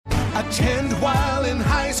Attend while in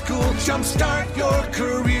high school. Jumpstart your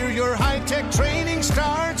career. Your high-tech training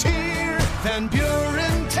starts here. Van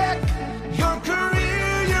Buren Tech. Your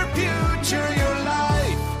career, your future, your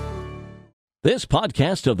life. This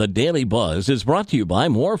podcast of the Daily Buzz is brought to you by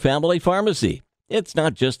More Family Pharmacy. It's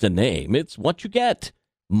not just a name, it's what you get.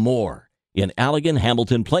 More in Allegan,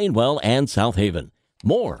 Hamilton, Plainwell, and South Haven.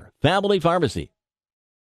 More Family Pharmacy.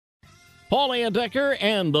 Paul Decker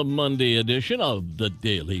and the Monday edition of the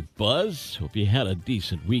Daily Buzz. Hope you had a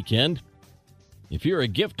decent weekend. If you're a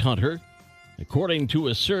gift hunter, according to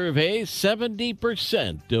a survey,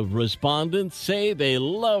 70% of respondents say they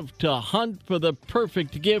love to hunt for the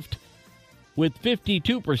perfect gift, with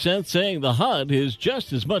 52% saying the hunt is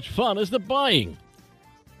just as much fun as the buying.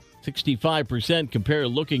 65% compare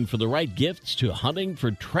looking for the right gifts to hunting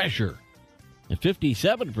for treasure. And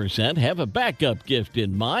 57% have a backup gift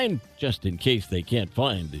in mind, just in case they can't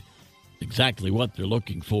find exactly what they're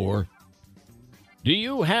looking for. Do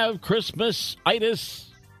you have Christmas-itis?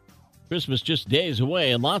 Christmas just days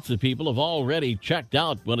away, and lots of people have already checked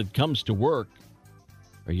out when it comes to work.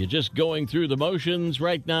 Are you just going through the motions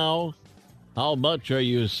right now? How much are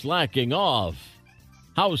you slacking off?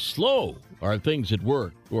 How slow are things at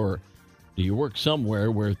work? Or do you work somewhere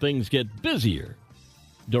where things get busier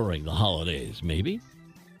during the holidays, maybe?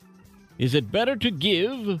 Is it better to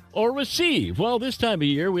give or receive? Well, this time of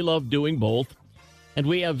year, we love doing both, and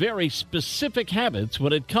we have very specific habits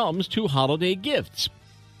when it comes to holiday gifts.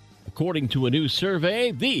 According to a new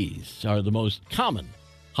survey, these are the most common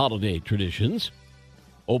holiday traditions.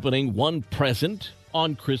 Opening one present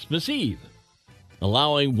on Christmas Eve.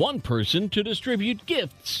 Allowing one person to distribute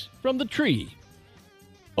gifts from the tree.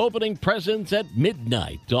 Opening presents at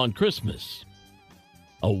midnight on Christmas.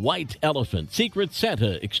 A white elephant Secret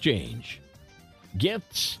Santa exchange.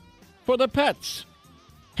 Gifts for the pets.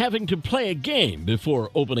 Having to play a game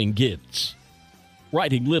before opening gifts.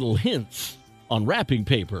 Writing little hints on wrapping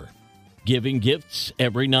paper. Giving gifts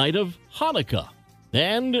every night of Hanukkah.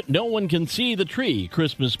 And no one can see the tree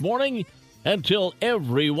Christmas morning until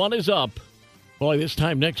everyone is up. Boy, this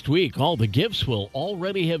time next week, all the gifts will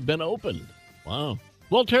already have been opened. Wow.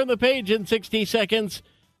 We'll turn the page in 60 seconds.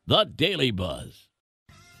 The Daily Buzz.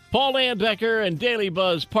 Paul Decker and Daily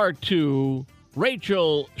Buzz Part 2.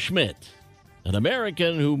 Rachel Schmidt, an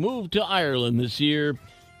American who moved to Ireland this year,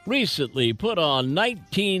 recently put on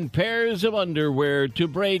 19 pairs of underwear to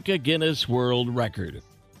break a Guinness World Record.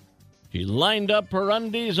 She lined up her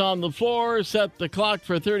undies on the floor, set the clock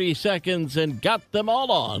for 30 seconds, and got them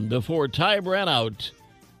all on before time ran out,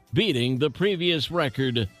 beating the previous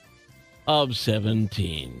record of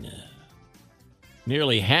 17.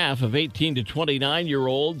 Nearly half of 18 to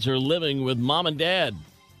 29-year-olds are living with mom and dad,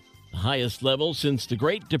 the highest level since the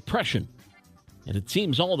Great Depression. And it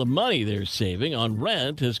seems all the money they're saving on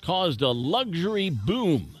rent has caused a luxury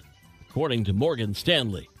boom, according to Morgan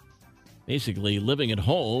Stanley. Basically, living at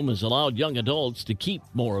home has allowed young adults to keep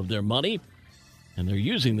more of their money, and they're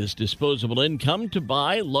using this disposable income to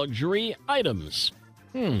buy luxury items.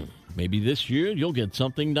 Maybe this year you'll get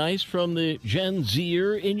something nice from the Gen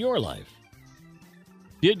Zer in your life.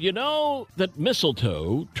 Did you know that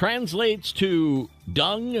mistletoe translates to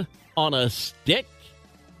dung on a stick?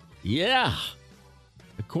 Yeah.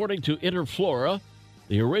 According to Interflora,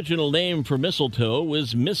 the original name for mistletoe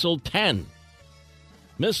was mistletoe.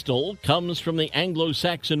 Mistle comes from the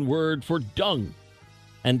Anglo-Saxon word for dung,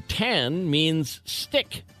 and tan means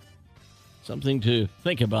stick. Something to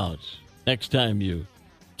think about next time you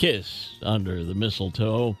kiss under the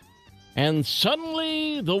mistletoe. And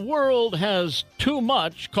suddenly, the world has too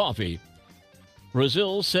much coffee.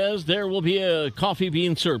 Brazil says there will be a coffee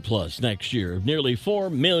bean surplus next year of nearly 4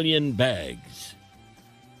 million bags.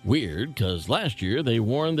 Weird, because last year they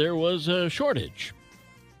warned there was a shortage.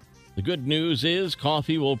 The good news is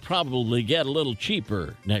coffee will probably get a little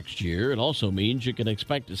cheaper next year. It also means you can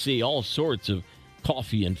expect to see all sorts of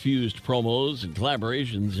coffee-infused promos and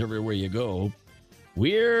collaborations everywhere you go.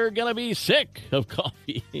 We're going to be sick of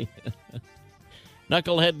coffee.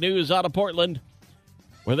 Knucklehead news out of Portland,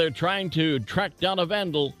 where they're trying to track down a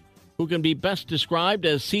vandal who can be best described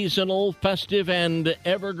as seasonal, festive, and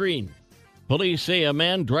evergreen. Police say a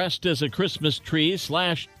man dressed as a Christmas tree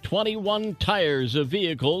slashed 21 tires of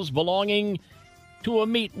vehicles belonging to a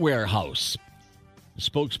meat warehouse. A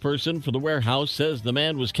spokesperson for the warehouse says the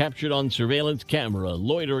man was captured on surveillance camera,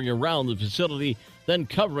 loitering around the facility, then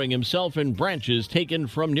covering himself in branches taken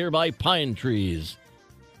from nearby pine trees.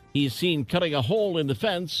 He's seen cutting a hole in the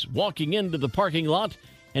fence, walking into the parking lot,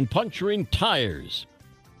 and puncturing tires.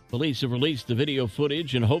 Police have released the video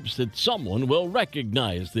footage in hopes that someone will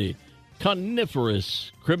recognize the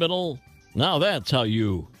coniferous criminal. Now that's how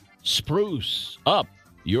you spruce up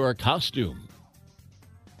your costume.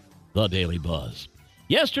 The Daily Buzz.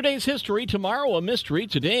 Yesterday's history, tomorrow a mystery,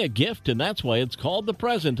 today a gift, and that's why it's called the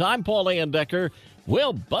present. I'm Paul Andecker.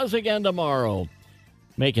 We'll buzz again tomorrow.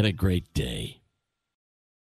 Make it a great day.